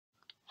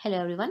Hello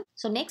everyone.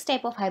 So next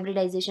type of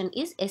hybridization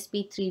is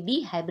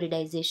sp3d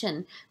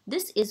hybridization.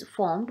 This is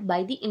formed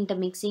by the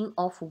intermixing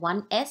of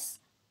one s,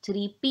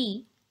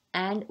 3p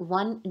and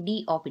one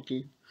d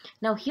orbital.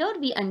 Now here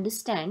we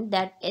understand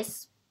that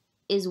s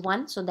is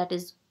 1, so that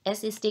is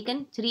s is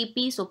taken,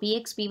 3p, so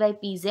px, py,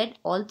 pz,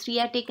 all three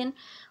are taken.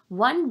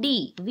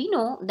 1d, we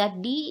know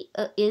that d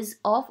is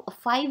of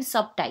 5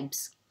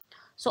 subtypes.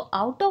 So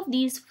out of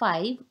these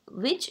 5,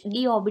 which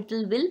d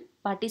orbital will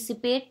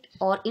participate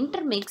or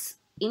intermix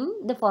in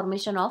the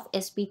formation of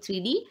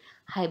sp3d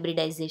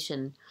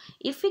hybridization?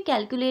 If we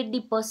calculate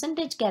the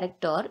percentage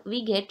character,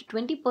 we get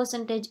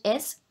 20%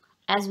 s.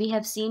 As we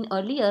have seen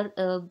earlier,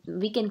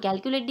 we can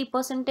calculate the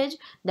percentage,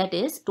 that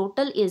is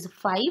total is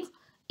 5.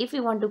 If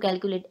we want to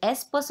calculate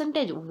s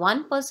percentage,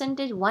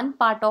 1%, one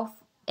part of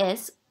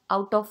s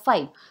out of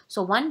 5.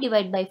 So 1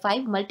 divided by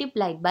 5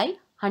 multiplied by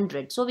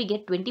 100. So we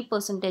get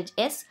 20%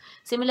 s.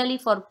 Similarly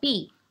for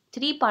p,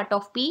 3 part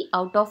of p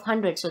out of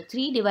 100. So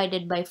 3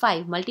 divided by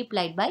 5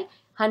 multiplied by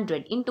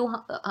 100 into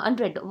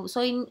 100.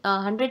 So in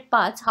 100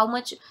 parts, how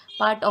much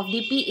part of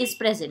the p is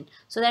present?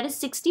 So that is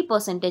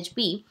 60%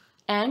 p,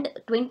 and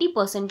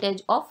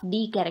 20% of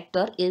d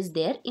character is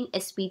there in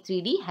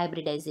sp3d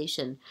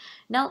hybridization.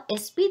 Now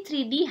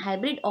sp3d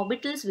hybrid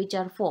orbitals which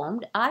are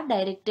formed are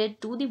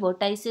directed to the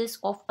vertices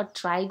of a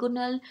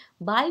trigonal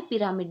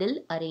bipyramidal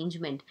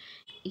arrangement.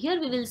 Here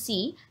we will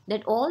see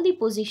that all the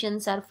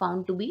positions are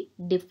found to be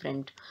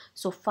different.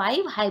 So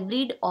 5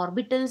 hybrid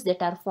orbitals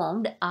that are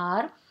formed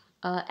are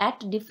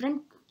at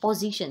different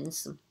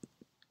positions.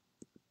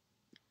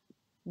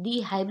 The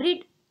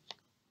hybrid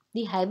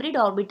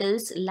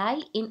orbitals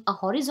lie in a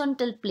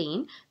horizontal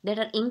plane that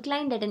are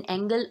inclined at an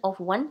angle of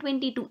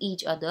 120 to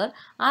each other,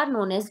 are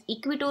known as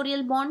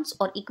equatorial bonds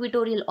or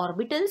equatorial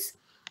orbitals,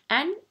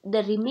 and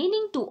the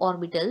remaining 2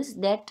 orbitals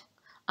that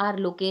are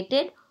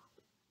located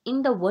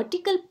in the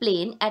vertical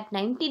plane at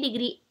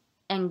 90-degree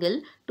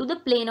angle to the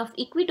plane of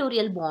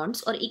equatorial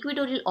bonds or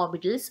equatorial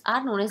orbitals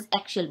are known as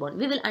axial bond.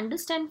 We will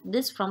understand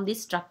this from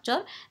this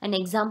structure, an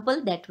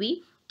example that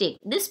we take.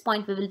 This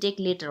point we will take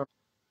later on.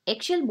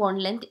 Axial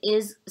bond length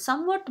is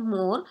somewhat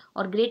more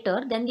or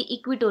greater than the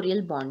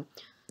equatorial bond.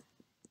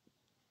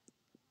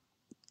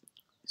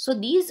 So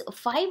these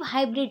 5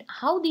 hybrid,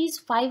 how these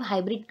 5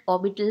 hybrid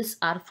orbitals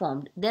are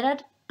formed? There are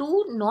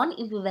 2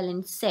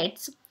 non-equivalent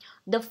sets.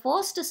 The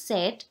first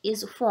set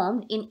is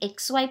formed in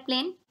xy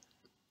plane.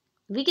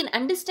 We can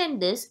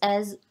understand this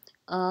as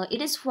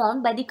it is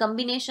formed by the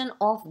combination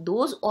of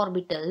those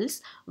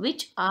orbitals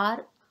which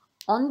are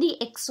on the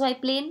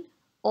xy plane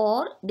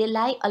or they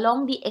lie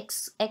along the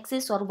x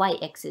axis or y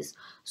axis.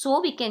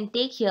 So we can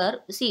take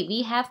here, see,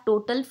 we have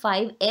total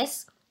 5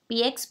 s,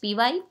 px, py,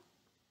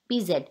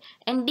 pz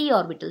and d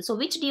orbital. So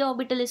which d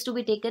orbital is to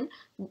be taken?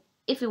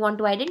 If we want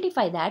to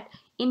identify that,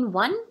 in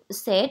one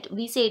set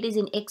we say it is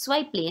in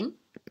xy plane.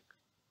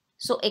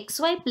 So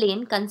xy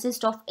plane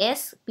consists of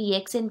s,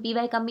 px and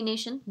py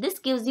combination. This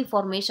gives the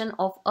formation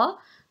of a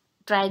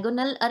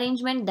trigonal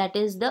arrangement, that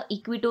is the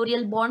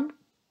equatorial bond,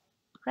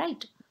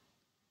 right,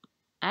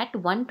 at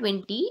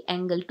 120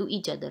 angle to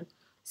each other.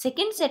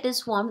 Second set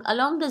is formed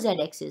along the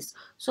z-axis.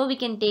 So we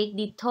can take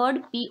the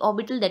third p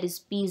orbital, that is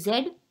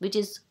pz, which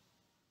is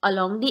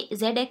along the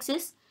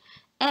z-axis,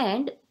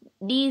 and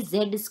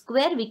dz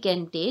square we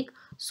can take,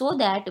 so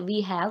that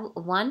we have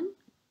one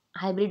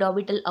hybrid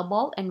orbital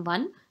above and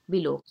one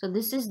below. So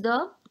this is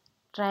the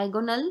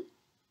trigonal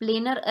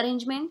planar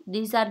arrangement.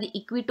 These are the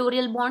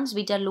equatorial bonds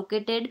which are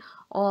located,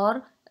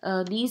 or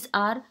these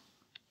are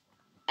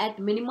at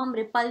minimum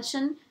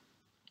repulsion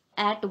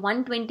at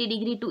 120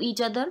 degree to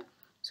each other.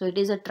 So it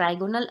is a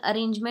trigonal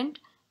arrangement,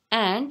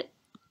 and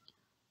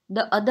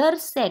the other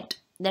set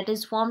that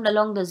is formed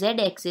along the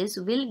z-axis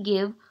will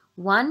give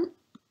one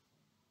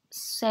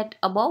set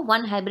above,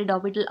 one hybrid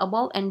orbital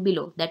above and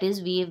below. That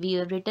is, we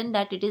have written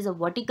that it is a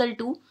vertical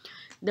to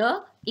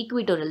the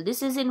equatorial.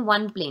 This is in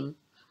one plane,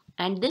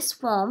 and this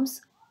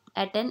forms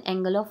at an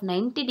angle of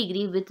 90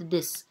 degree with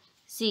this.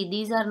 See,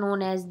 these are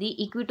known as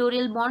the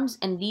equatorial bonds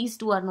and these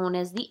two are known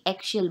as the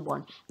axial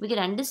bond. We can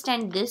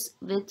understand this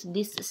with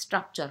this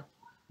structure.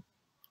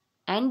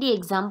 And the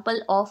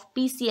example of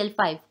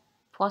PCl5,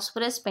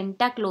 phosphorus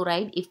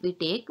pentachloride, if we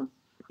take,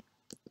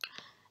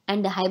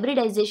 and the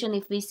hybridization,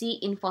 if we see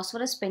in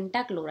phosphorus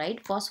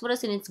pentachloride,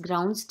 phosphorus in its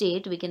ground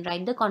state, we can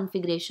write the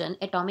configuration.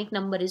 Atomic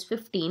number is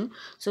 15.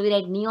 So we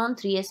write neon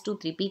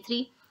 3s2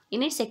 3p3.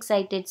 In its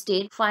excited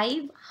state,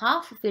 5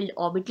 half-filled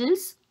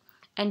orbitals,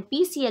 and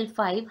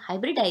PCl5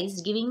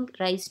 hybridized, giving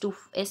rise to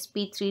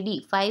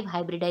sp3d, 5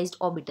 hybridized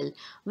orbital,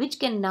 which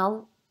can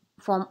now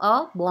form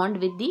a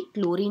bond with the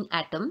chlorine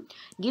atom,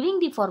 giving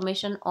the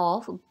formation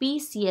of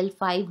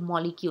PCl5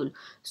 molecule.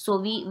 So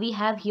we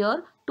have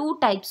here 2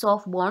 types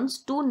of bonds,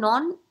 2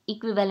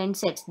 non-equivalent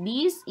sets.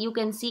 These you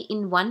can see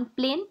in one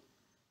plane,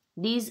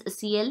 these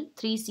Cl,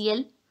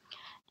 3Cl,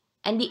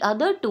 and the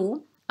other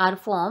 2 are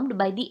formed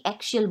by the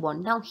axial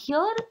bond. Now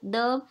here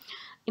the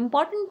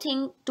important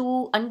thing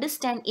to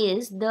understand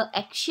is the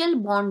axial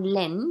bond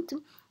length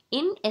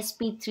in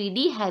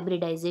sp3d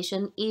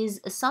hybridization is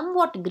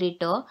somewhat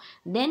greater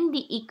than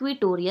the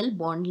equatorial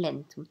bond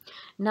length.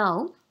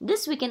 Now,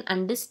 this we can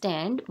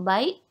understand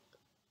by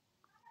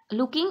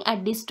looking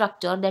at the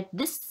structure, that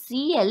this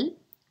Cl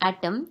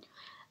atom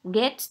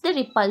gets the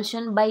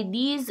repulsion by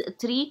these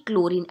three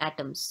chlorine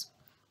atoms,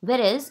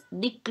 whereas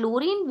the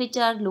chlorine which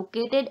are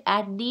located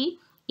at the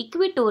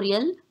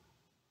equatorial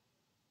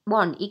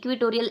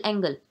equatorial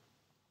angle,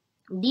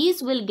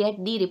 these will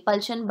get the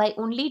repulsion by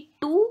only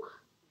two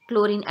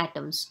chlorine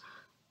atoms.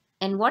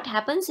 And what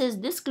happens is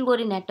this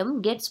chlorine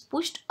atom gets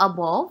pushed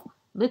above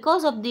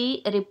because of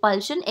the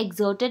repulsion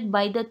exerted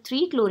by the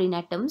three chlorine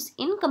atoms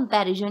in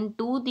comparison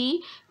to the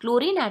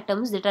chlorine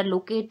atoms that are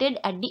located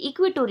at the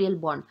equatorial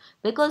bond,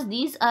 because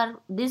these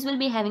will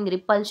be having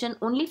repulsion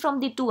only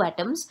from the two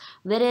atoms,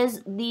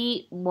 whereas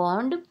the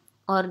bond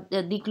or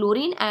the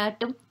chlorine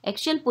atom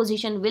axial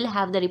position will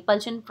have the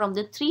repulsion from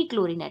the three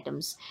chlorine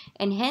atoms,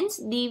 and hence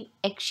the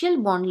axial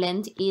bond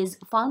length is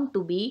found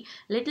to be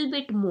little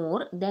bit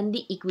more than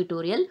the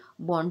equatorial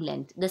bond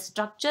length. The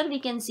structure we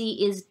can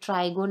see is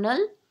trigonal,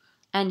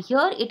 and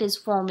here it is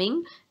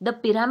forming the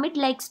pyramid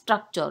like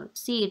structure.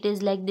 See, it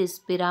is like this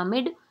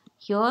pyramid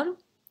here.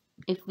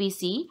 If we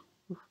see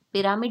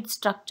pyramid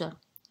structure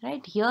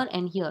right here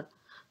and here,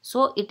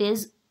 so it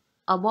is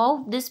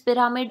above this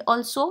pyramid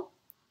also,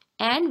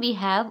 and we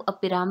have a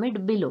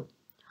pyramid below.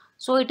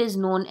 So it is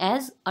known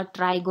as a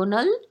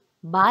trigonal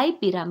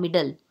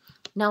bipyramidal.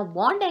 Now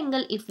bond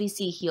angle, if we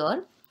see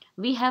here,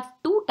 we have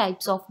two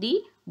types of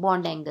the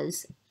bond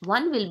angles.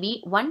 One will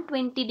be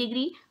 120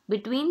 degree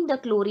between the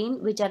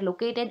chlorine which are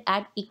located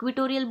at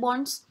equatorial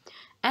bonds,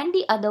 and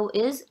the other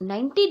is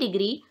 90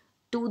 degree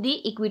to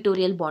the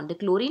equatorial bond. The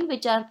chlorine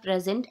which are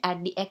present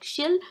at the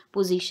axial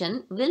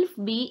position will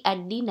be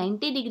at the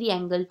 90 degree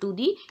angle to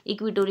the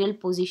equatorial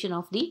position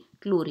of the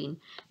chlorine.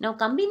 Now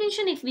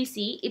combination, if we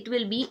see, it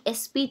will be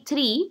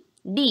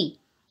sp3d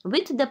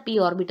with the p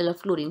orbital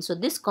of chlorine. So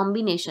this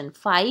combination,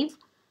 5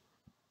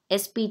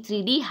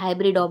 sp3d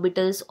hybrid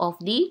orbitals of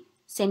the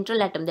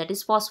central atom, that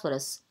is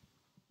phosphorus,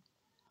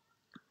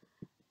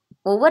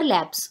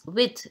 overlaps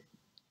with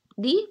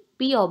the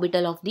p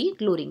orbital of the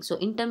chlorine. So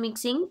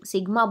intermixing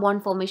sigma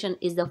bond formation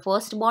is the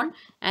first bond,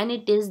 and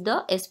it is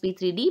the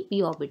sp3d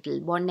p orbital.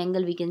 Bond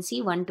angle we can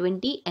see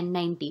 120 and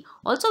 90.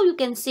 Also you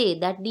can say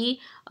that the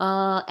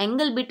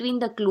angle between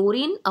the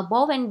chlorine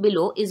above and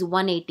below is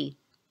 180.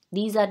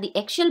 These are the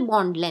axial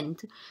bond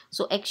length.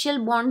 So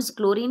axial bonds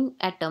chlorine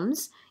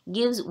atoms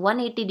gives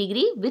 180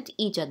 degree with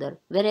each other,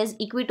 whereas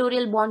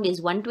equatorial bond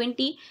is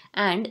 120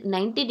 and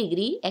 90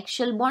 degree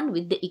axial bond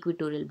with the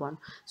equatorial bond.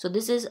 So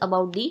this is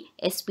about the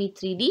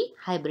sp3d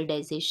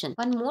hybridization.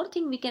 One more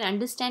thing we can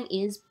understand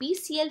is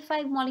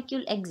PCl5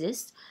 molecule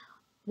exists,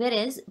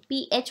 whereas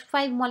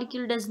PH5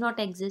 molecule does not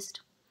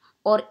exist,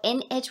 or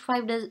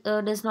NH5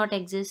 does not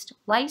exist.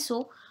 Why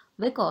so?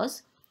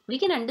 Because we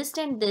can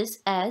understand this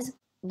as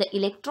the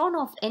electron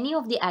of any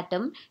of the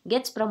atom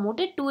gets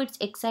promoted to its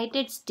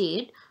excited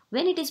state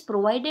when it is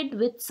provided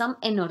with some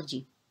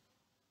energy.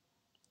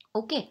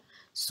 Okay,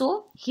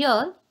 so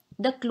here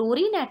the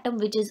chlorine atom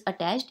which is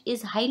attached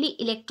is highly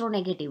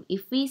electronegative.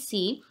 If we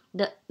see,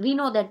 we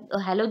know that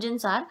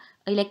halogens are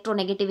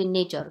electronegative in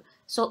nature.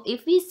 So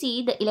if we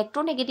see the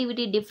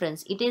electronegativity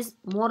difference, it is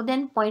more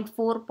than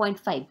 0.4,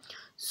 0.5.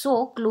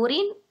 So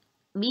chlorine,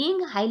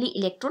 being highly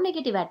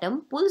electronegative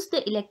atom, pulls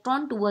the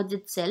electron towards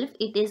itself.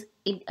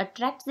 It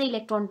attracts the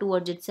electron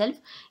towards itself,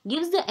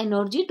 gives the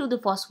energy to the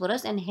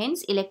phosphorus, and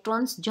hence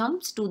electrons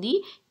jumps to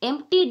the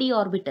empty d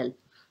orbital.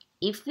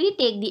 If we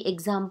take the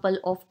example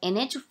of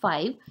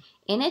NH5,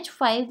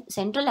 NH5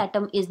 central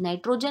atom is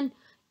nitrogen.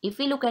 If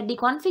we look at the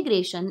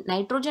configuration,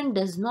 nitrogen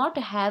does not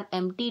have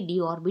empty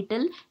d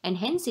orbital, and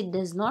hence it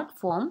does not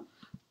form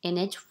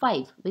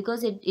NH5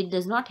 because it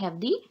does not have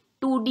the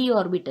 2d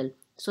orbital.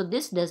 So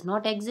this does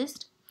not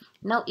exist.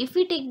 Now if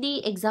we take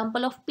the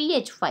example of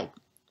PH5,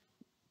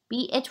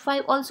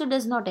 PH5 also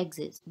does not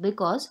exist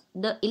because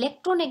the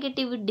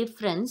electronegative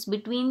difference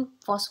between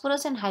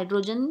phosphorus and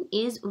hydrogen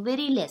is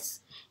very less,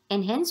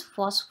 and hence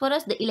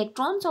phosphorus, the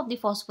electrons of the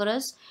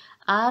phosphorus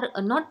are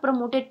not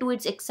promoted to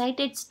its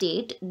excited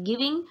state,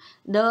 giving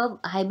the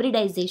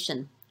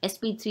hybridization,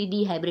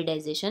 sp3d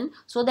hybridization,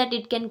 so that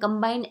it can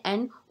combine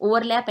and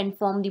overlap and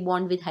form the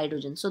bond with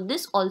hydrogen. So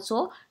this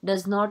also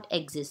does not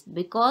exist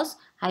because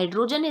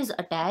hydrogen is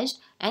attached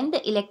and the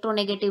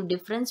electronegative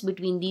difference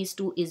between these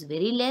two is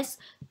very less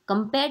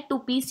compared to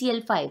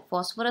PCl5,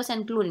 phosphorus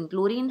and chlorine.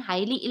 Chlorine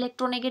highly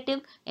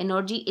electronegative,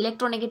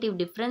 electronegative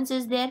difference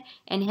is there,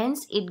 and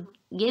hence it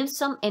gives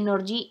some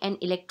energy and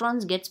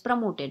electrons gets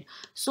promoted,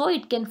 so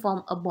it can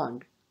form a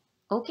bond.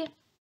 Okay.